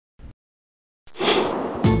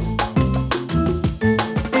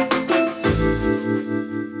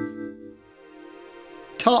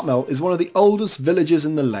Cartmel is one of the oldest villages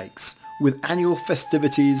in the lakes, with annual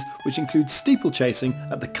festivities which include steeplechasing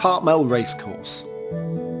at the Cartmel racecourse.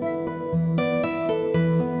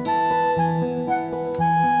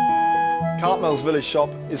 Cartmel's village shop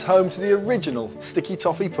is home to the original sticky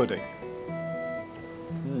toffee pudding.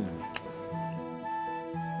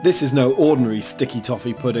 This is no ordinary sticky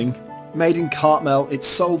toffee pudding. Made in Cartmel, it's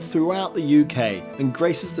sold throughout the UK and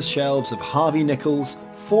graces the shelves of Harvey Nichols,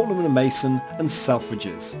 Fortnum & Mason and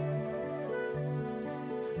Selfridges.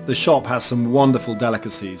 The shop has some wonderful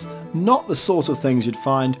delicacies, not the sort of things you'd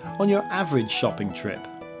find on your average shopping trip.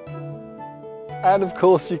 And of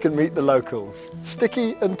course you can meet the locals,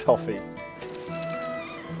 Sticky and Toffee.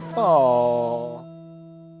 Aww.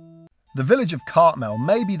 The village of Cartmel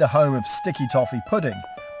may be the home of sticky toffee pudding,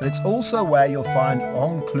 but it's also where you'll find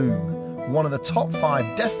Enclume, one of the top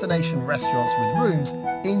 5 destination restaurants with rooms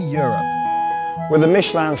in Europe. With a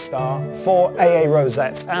Michelin star, 4 AA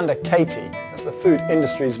rosettes and a Katie, that's the food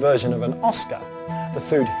industry's version of an Oscar, the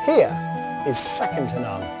food here is second to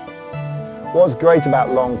none. What's great about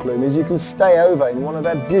L'Enclume is you can stay over in one of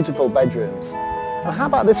their beautiful bedrooms. And how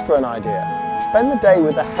about this for an idea? Spend the day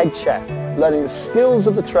with the head chef, learning the skills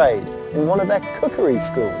of the trade in one of their cookery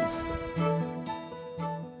schools.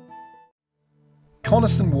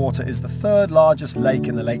 Coniston Water is the 3rd largest lake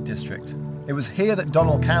in the Lake District. It was here that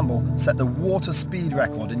Donald Campbell set the water speed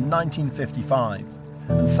record in 1955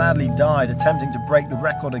 and sadly died attempting to break the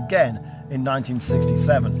record again in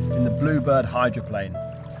 1967 in the Bluebird hydroplane,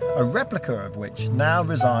 a replica of which now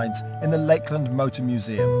resides in the Lakeland Motor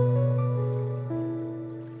Museum.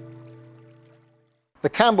 The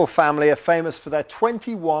Campbell family are famous for their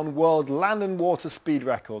 21 world land and water speed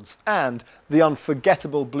records and the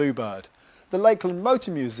unforgettable Bluebird. The Lakeland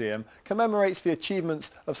Motor Museum commemorates the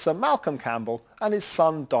achievements of Sir Malcolm Campbell and his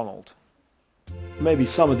son Donald. Maybe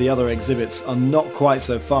some of the other exhibits are not quite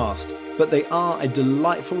so fast, but they are a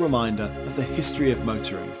delightful reminder of the history of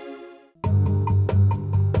motoring.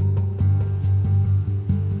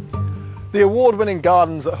 The award-winning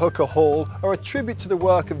gardens at Hooker Hall are a tribute to the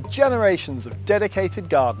work of generations of dedicated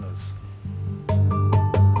gardeners.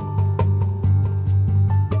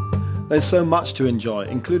 There's so much to enjoy,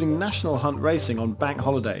 including national hunt racing on bank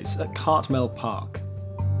holidays at Cartmel Park.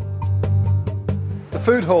 The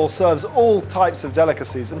food hall serves all types of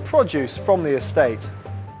delicacies and produce from the estate.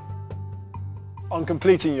 On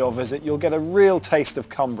completing your visit, you'll get a real taste of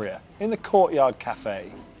Cumbria in the Courtyard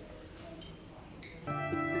Cafe.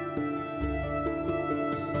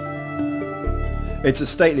 It's a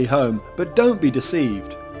stately home, but don't be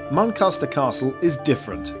deceived. Muncaster Castle is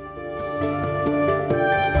different.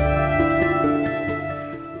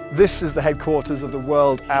 This is the headquarters of the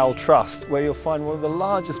World Owl Trust, where you'll find one of the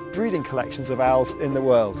largest breeding collections of owls in the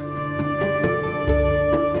world.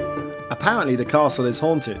 Apparently the castle is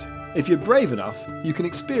haunted. If you're brave enough, you can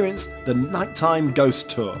experience the nighttime ghost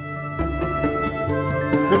tour.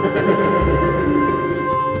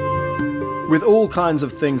 With all kinds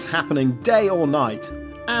of things happening day or night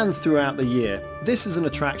and throughout the year, this is an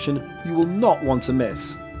attraction you will not want to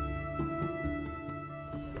miss.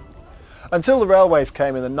 Until the railways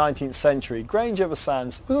came in the 19th century,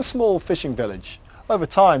 Grange-over-Sands was a small fishing village. Over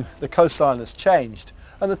time, the coastline has changed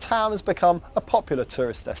and the town has become a popular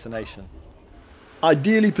tourist destination.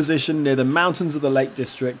 Ideally positioned near the mountains of the Lake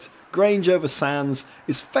District, Grange-over-Sands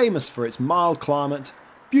is famous for its mild climate,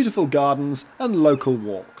 beautiful gardens and local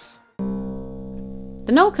walks.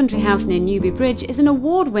 The Knoll Country House near Newby Bridge is an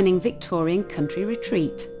award-winning Victorian country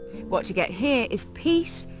retreat. What you get here is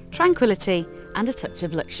peace, tranquility and a touch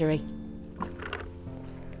of luxury.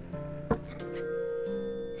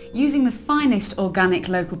 Using the finest organic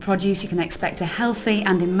local produce, you can expect a healthy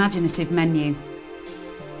and imaginative menu.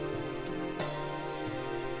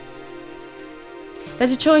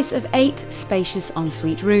 There's a choice of 8 spacious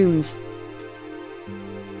ensuite rooms.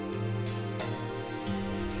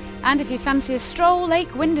 And if you fancy a stroll,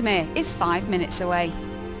 Lake Windermere is 5 minutes away.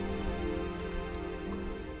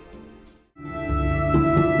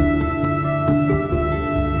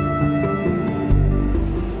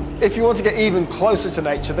 If you want to get even closer to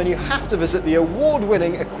nature, then you have to visit the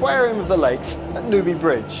award-winning Aquarium of the Lakes at Newby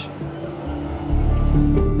Bridge.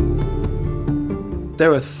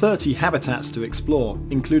 There are 30 habitats to explore,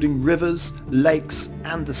 including rivers, lakes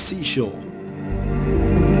and the seashore.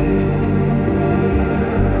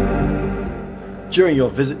 During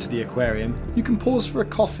your visit to the aquarium, you can pause for a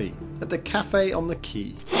coffee at the Cafe on the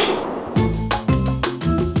Quay.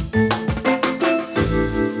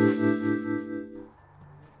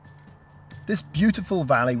 This beautiful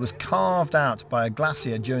valley was carved out by a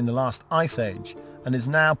glacier during the last ice age and is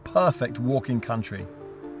now perfect walking country.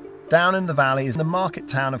 Down in the valley is the market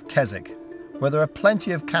town of Keswick, where there are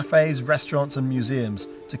plenty of cafes, restaurants and museums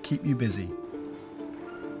to keep you busy.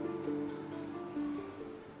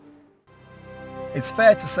 It's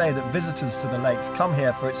fair to say that visitors to the lakes come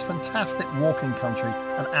here for its fantastic walking country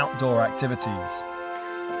and outdoor activities.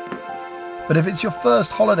 But if it's your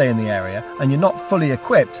first holiday in the area and you're not fully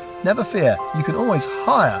equipped, never fear, you can always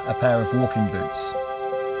hire a pair of walking boots.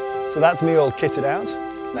 So that's me all kitted out.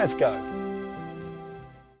 Let's go.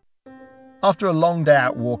 After a long day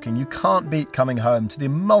out walking, you can't beat coming home to the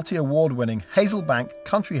multi-award-winning Hazelbank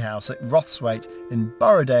Country House at Rothswaite in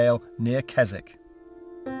Borrowdale near Keswick.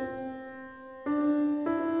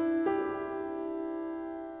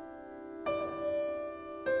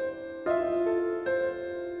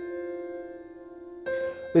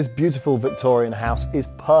 This beautiful Victorian house is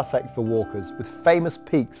perfect for walkers, with famous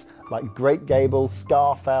peaks like Great Gable,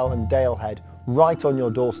 Scarfell and Dalehead right on your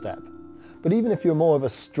doorstep. But even if you're more of a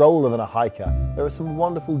stroller than a hiker, there are some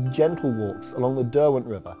wonderful gentle walks along the Derwent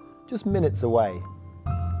River, just minutes away.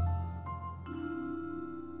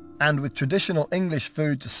 And with traditional English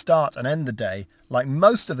food to start and end the day, like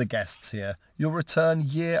most of the guests here, you'll return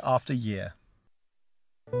year after year.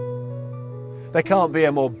 There can't be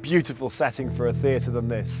a more beautiful setting for a theatre than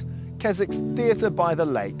this, Keswick's Theatre by the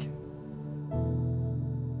Lake.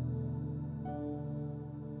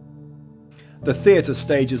 The theatre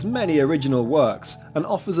stages many original works and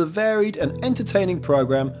offers a varied and entertaining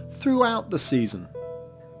programme throughout the season.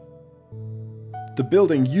 The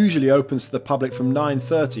building usually opens to the public from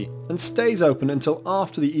 9:30 and stays open until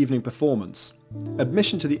after the evening performance.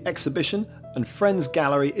 Admission to the exhibition and Friends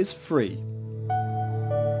Gallery is free.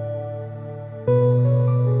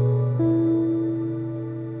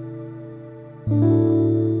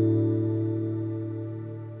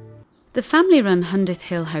 The family-run Hundith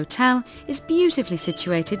Hill Hotel is beautifully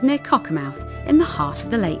situated near Cockermouth in the heart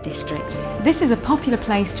of the Lake District. This is a popular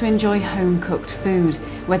place to enjoy home-cooked food.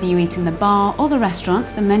 Whether you eat in the bar or the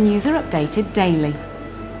restaurant, the menus are updated daily.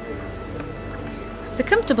 The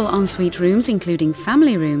comfortable ensuite rooms, including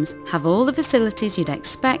family rooms, have all the facilities you'd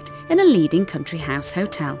expect in a leading country house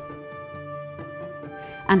hotel.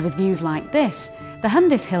 And with views like this, the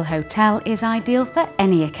Hundith Hill Hotel is ideal for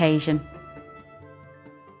any occasion.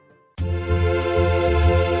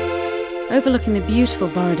 Overlooking the beautiful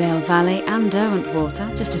Borrowdale Valley and Derwent Water,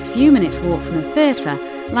 just a few minutes walk from the theatre,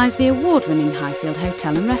 lies the award-winning Highfield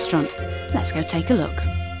Hotel and Restaurant. Let's go take a look.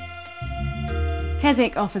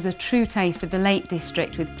 Keswick offers a true taste of the Lake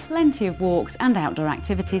District with plenty of walks and outdoor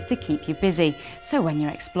activities to keep you busy. So when you're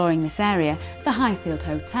exploring this area, the Highfield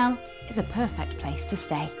Hotel is a perfect place to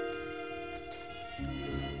stay.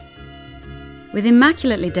 With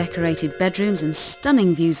immaculately decorated bedrooms and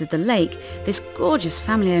stunning views of the lake, this gorgeous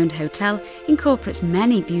family-owned hotel incorporates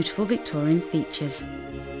many beautiful Victorian features.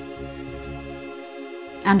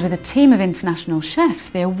 And with a team of international chefs,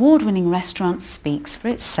 the award-winning restaurant speaks for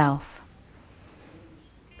itself.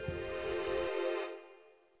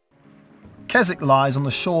 Keswick lies on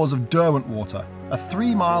the shores of Derwent Water, a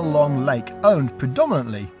 3-mile-long lake owned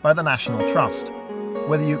predominantly by the National Trust.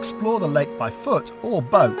 Whether you explore the lake by foot or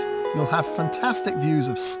boat, you'll have fantastic views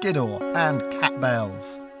of Skiddaw and Cat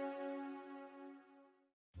Bales.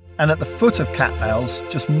 And at the foot of Cat Bales,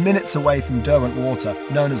 just minutes away from Derwent Water,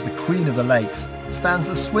 known as the Queen of the Lakes, stands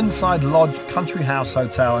the Swinside Lodge Country House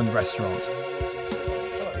Hotel and Restaurant.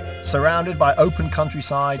 Surrounded by open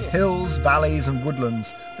countryside, hills, valleys and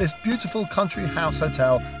woodlands, this beautiful country house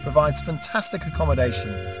hotel provides fantastic accommodation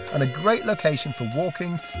and a great location for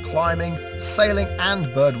walking, climbing, sailing and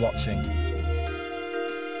birdwatching.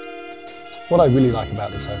 What I really like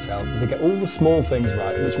about this hotel is they get all the small things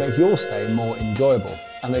right which make your stay more enjoyable,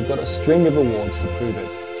 and they've got a string of awards to prove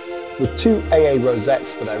it. With 2 AA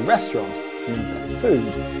rosettes for their restaurant, it means their food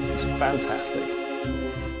is fantastic.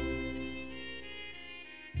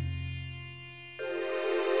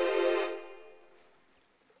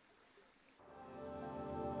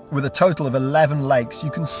 With a total of 11 lakes,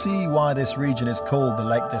 you can see why this region is called the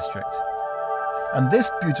Lake District. And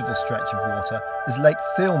this beautiful stretch of water is Lake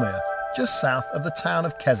Thirlmere, just south of the town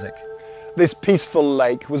of Keswick. This peaceful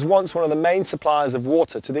lake was once one of the main suppliers of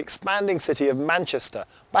water to the expanding city of Manchester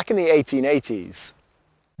back in the 1880s.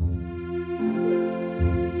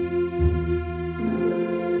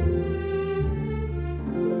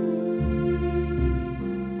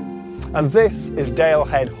 And this is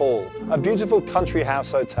Dalehead Hall, a beautiful country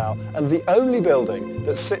house hotel and the only building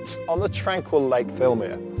that sits on the tranquil Lake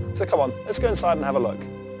Thirlmere. So come on, let's go inside and have a look.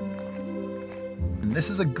 This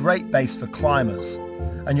is a great base for climbers,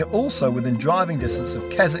 and you're also within driving distance of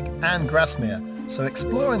Keswick and Grasmere, so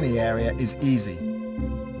exploring the area is easy.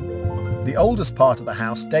 The oldest part of the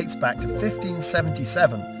house dates back to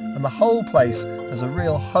 1577 and the whole place has a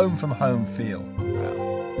real home-from-home feel.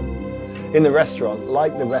 In the restaurant,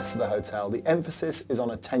 like the rest of the hotel, the emphasis is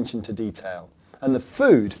on attention to detail. And the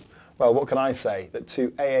food, well, what can I say that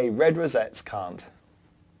two AA Red Rosettes can't?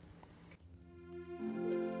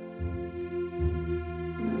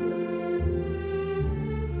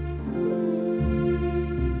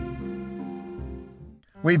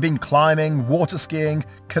 We've been climbing, water skiing,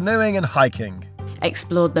 canoeing and hiking.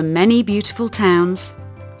 Explored the many beautiful towns.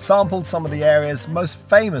 Sampled some of the area's most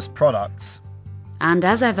famous products. And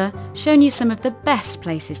as ever, shown you some of the best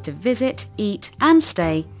places to visit, eat and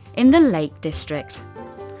stay in the Lake District.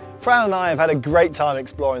 Fran and I have had a great time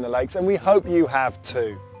exploring the lakes and we hope you have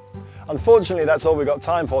too. Unfortunately, that's all we've got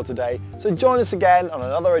time for today, so join us again on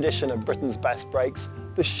another edition of Britain's Best Breaks,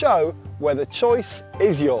 the show where the choice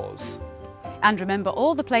is yours. And remember,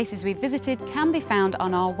 all the places we've visited can be found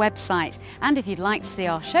on our website. And if you'd like to see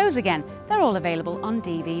our shows again, they're all available on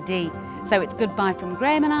DVD. So it's goodbye from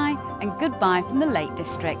Graham and I, and goodbye from the Lake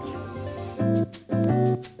District.